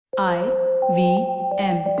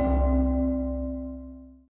IVM.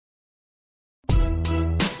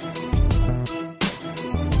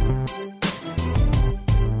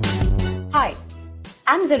 Hi,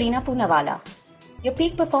 I'm Zarina Poonawala, your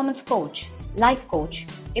peak performance coach, life coach,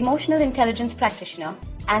 emotional intelligence practitioner,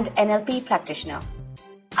 and NLP practitioner.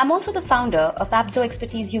 I'm also the founder of Abzo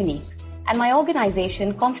Expertise Unique, and my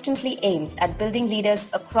organization constantly aims at building leaders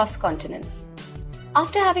across continents.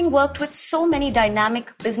 After having worked with so many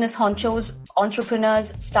dynamic business honchos,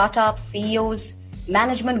 entrepreneurs, startups, CEOs,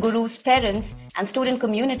 management gurus, parents, and student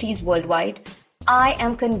communities worldwide, I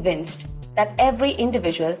am convinced that every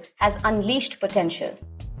individual has unleashed potential,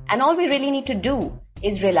 and all we really need to do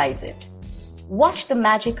is realize it. Watch the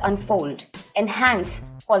magic unfold, enhance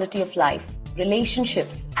quality of life,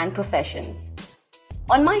 relationships, and professions.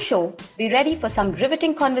 On my show, be ready for some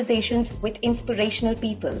riveting conversations with inspirational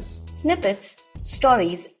people, snippets,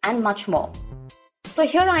 stories, and much more. So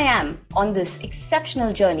here I am on this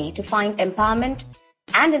exceptional journey to find empowerment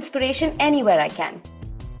and inspiration anywhere I can.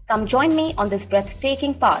 Come join me on this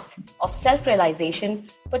breathtaking path of self-realization,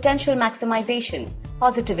 potential maximization,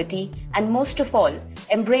 positivity, and most of all,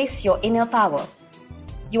 embrace your inner power.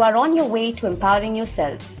 You are on your way to empowering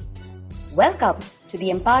yourselves. Welcome to the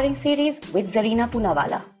Empowering Series with Zarina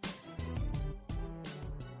Poonawala.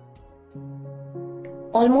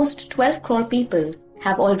 Almost 12 crore people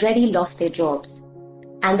have already lost their jobs,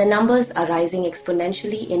 and the numbers are rising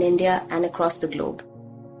exponentially in India and across the globe.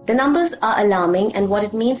 The numbers are alarming, and what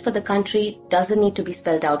it means for the country doesn't need to be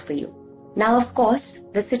spelled out for you. Now, of course,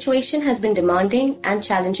 the situation has been demanding and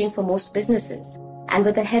challenging for most businesses, and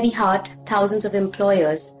with a heavy heart, thousands of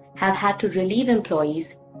employers have had to relieve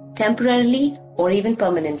employees temporarily or even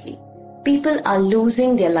permanently. People are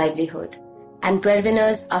losing their livelihood, and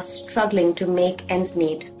breadwinners are struggling to make ends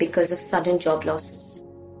meet because of sudden job losses.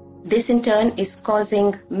 This in turn is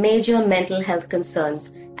causing major mental health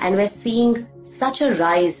concerns, and we're seeing such a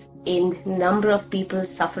rise in number of people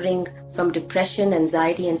suffering from depression,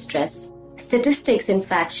 anxiety, and stress. Statistics, in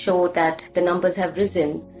fact, show that the numbers have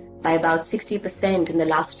risen by about 60% in the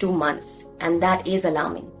last 2 months, and that is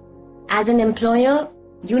alarming. As an employer,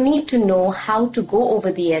 you need to know how to go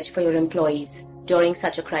over the edge for your employees during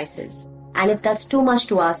such a crisis. And if that's too much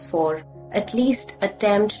to ask for, at least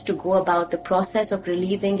attempt to go about the process of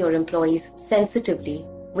relieving your employees sensitively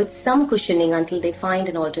with some cushioning until they find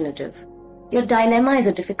an alternative. Your dilemma is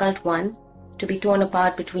a difficult one, to be torn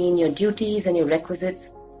apart between your duties and your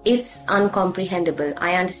requisites. It's uncomprehendable,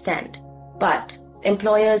 I understand. But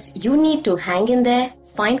employers, you need to hang in there,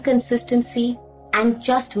 find consistency, and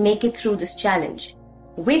just make it through this challenge.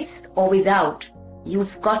 With or without,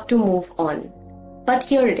 you've got to move on. But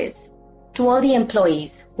here it is. To all the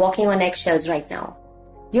employees walking on eggshells right now,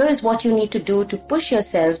 here is what you need to do to push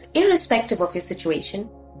yourselves irrespective of your situation.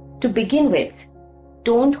 To begin with,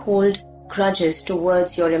 don't hold grudges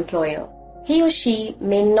towards your employer. He or she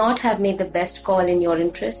may not have made the best call in your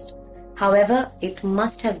interest. However, it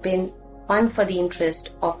must have been one for the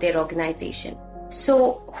interest of their organization.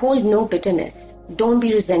 So hold no bitterness. Don't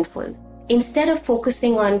be resentful. Instead of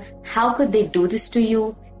focusing on how could they do this to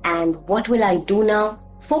you and what will I do now,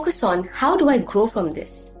 focus on how do I grow from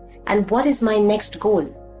this and what is my next goal?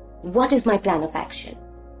 What is my plan of action?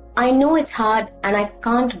 I know it's hard and I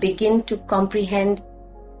can't begin to comprehend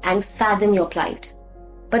and fathom your plight.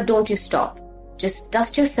 But don't you stop. Just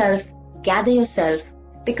dust yourself, gather yourself,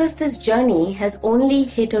 because this journey has only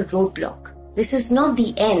hit a roadblock. This is not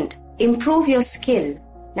the end. Improve your skill.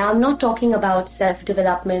 Now, I'm not talking about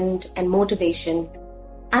self-development and motivation.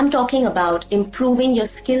 I'm talking about improving your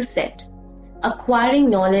skill set, acquiring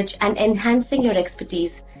knowledge and enhancing your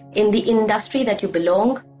expertise in the industry that you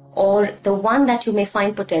belong or the one that you may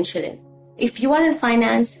find potential in. If you are in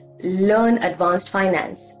finance, learn advanced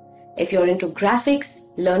finance. If you're into graphics,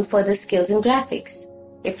 learn further skills in graphics.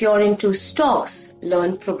 If you're into stocks,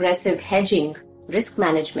 learn progressive hedging, risk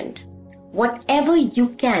management. Whatever you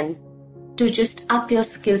can to just up your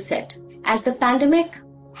skill set. As the pandemic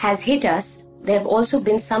has hit us, there have also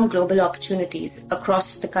been some global opportunities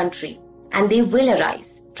across the country, and they will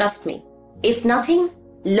arise. Trust me. If nothing,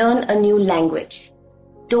 learn a new language.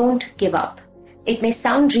 Don't give up. It may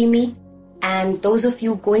sound dreamy, and those of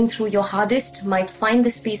you going through your hardest might find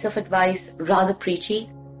this piece of advice rather preachy,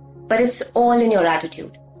 but it's all in your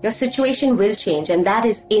attitude. Your situation will change, and that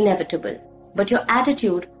is inevitable. But your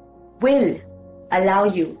attitude will allow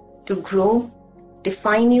you to grow,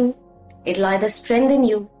 define you. It'll either strengthen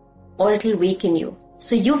you or it'll weaken you.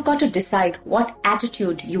 So you've got to decide what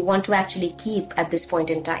attitude you want to actually keep at this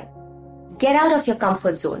point in time. Get out of your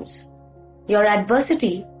comfort zones. Your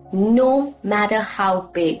adversity, no matter how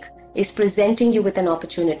big, is presenting you with an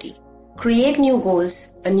opportunity. Create new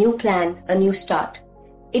goals, a new plan, a new start.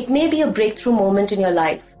 It may be a breakthrough moment in your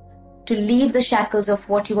life to leave the shackles of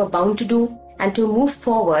what you were bound to do and to move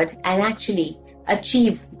forward and actually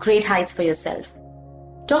achieve great heights for yourself.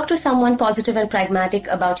 Talk to someone positive and pragmatic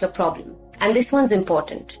about your problem. And this one's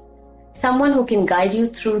important. Someone who can guide you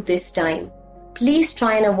through this time. Please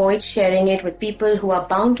try and avoid sharing it with people who are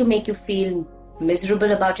bound to make you feel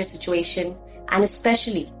miserable about your situation, and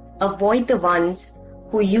especially avoid the ones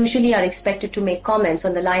who usually are expected to make comments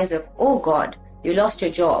on the lines of, "Oh God, you lost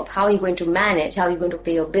your job. How are you going to manage? How are you going to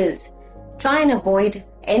pay your bills?" Try and avoid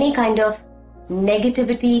any kind of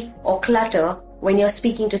negativity or clutter when you're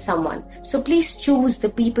speaking to someone. So please choose the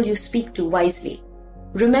people you speak to wisely.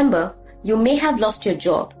 Remember, you may have lost your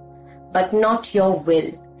job, but not your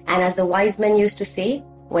will. And as the wise men used to say,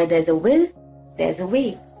 where there's a will, there's a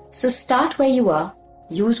way. So start where you are,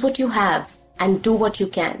 use what you have, and do what you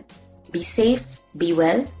can. Be safe, be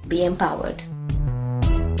well, be empowered.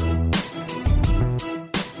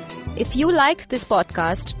 If you liked this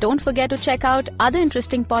podcast, don't forget to check out other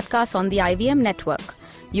interesting podcasts on the IVM network.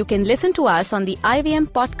 You can listen to us on the IVM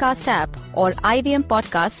Podcast app or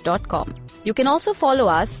ivmpodcast.com. You can also follow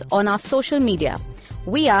us on our social media.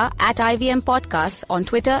 We are at IVM Podcasts on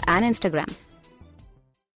Twitter and Instagram.